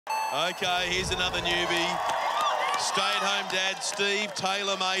Okay, here's another newbie. Stay-at-home dad, Steve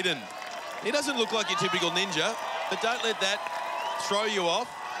Taylor-Madin. He doesn't look like your typical ninja, but don't let that throw you off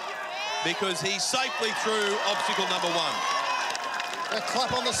because he's safely through obstacle number 1. A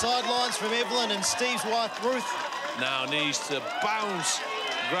clap on the sidelines from Evelyn and Steve's wife, Ruth. Now needs to bounce,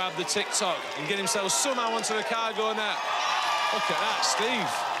 grab the TikTok and get himself somehow onto the cargo net. Look at that,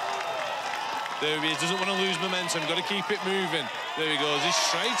 Steve. There he is, doesn't want to lose momentum, got to keep it moving. There he goes, he's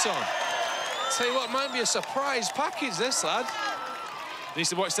straight on. Tell you what, might be a surprise package, this lad. Needs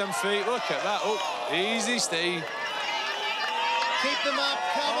to watch them feet, look at that. Oh, easy, Steve. Keep them up,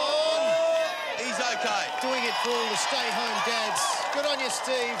 come on. He's okay. Doing it for all the stay-home dads. Good on you,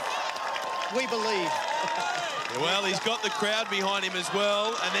 Steve. We believe. Well, he's got the crowd behind him as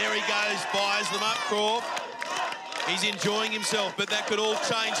well, and there he goes, buys them up, Croft. He's enjoying himself, but that could all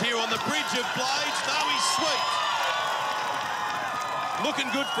change here on the bridge of blades. No, he's sweet. Looking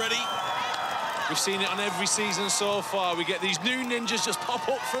good, Freddie. We've seen it on every season so far. We get these new ninjas just pop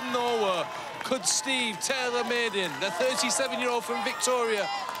up from nowhere. Could Steve Taylor-Madin, the 37-year-old from Victoria,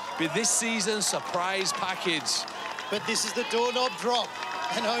 be this season's surprise package? But this is the doorknob drop,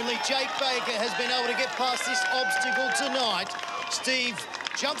 and only Jake Baker has been able to get past this obstacle tonight. Steve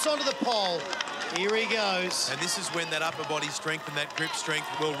jumps onto the pole. Here he goes. And this is when that upper body strength and that grip strength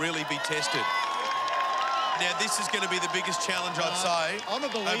will really be tested. Now, this is going to be the biggest challenge, I'd say, I'm a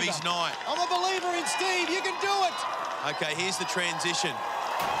believer. of his night. I'm a believer in Steve. You can do it. Okay, here's the transition.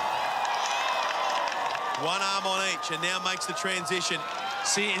 One arm on each, and now makes the transition.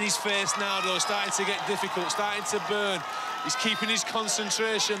 See it in his face now, though, starting to get difficult, starting to burn. He's keeping his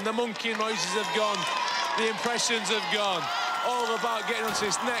concentration. The monkey noises have gone. The impressions have gone. All about getting onto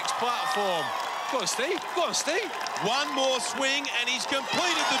this next platform. Go on, Steve. Go on, Steve. One more swing, and he's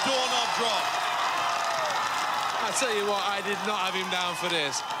completed the doorknob drop. I tell you what, I did not have him down for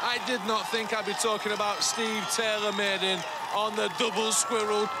this. I did not think I'd be talking about Steve Taylor-Madin on the double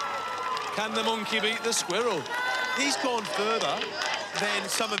squirrel. Can the monkey beat the squirrel? He's gone further than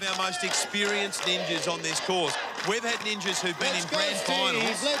some of our most experienced ninjas on this course. We've had ninjas who've been in grand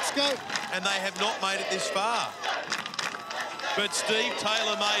finals. Let's go. And they have not made it this far. But Steve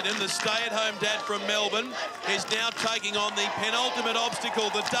Taylor-Madin, the stay-at-home dad from Melbourne, is now taking on the penultimate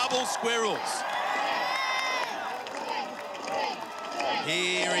obstacle, the double squirrels.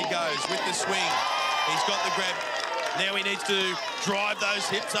 Here he goes with the swing. He's got the grab. Now he needs to drive those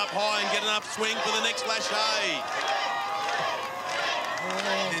hips up high and get enough swing for the next lâché.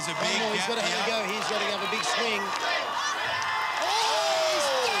 There's a big gap. He's got to have a go. He's got to have a big swing. He's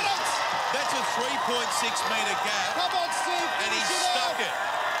done it! That's a 3.6-metre gap. Come on, Steve. And he's stuck it.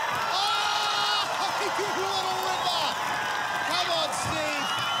 Oh, you little ripper. Come on, Steve.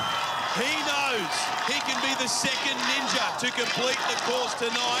 He knows he can be the second ninja to complete the course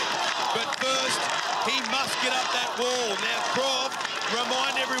tonight, but first, he must get up that wall. Now, Croft,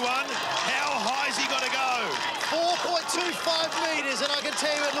 remind everyone, how high's he got to go? 4.25 metres, and I can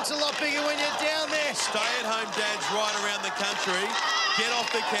tell you it looks a lot bigger when you're down there. Stay-at-home dads right around the country, get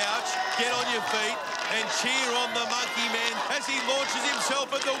off the couch, get on your feet, and cheer on the monkey man as he launches himself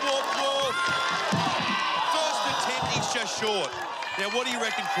at the warp wall. First attempt, he's just short. Now, what do you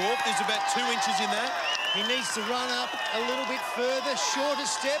reckon, Croft? There's about 2 inches in that. He needs to run up a little bit further, shorter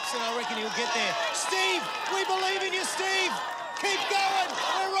steps, and I reckon he'll get there. Steve, we believe in you, Steve. Keep going.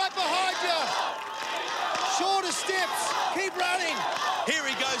 We're right behind you. Shorter steps. Keep running. Here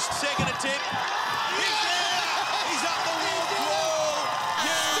he goes, second attempt. He's there. He's up the wall.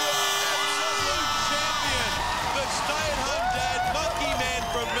 Yeah, absolute champion. The stay-at-home dad, monkey man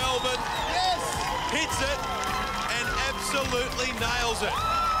from Melbourne. Yes. Hits it and absolutely nails it.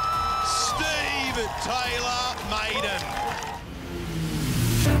 Steve Taylor-Madin.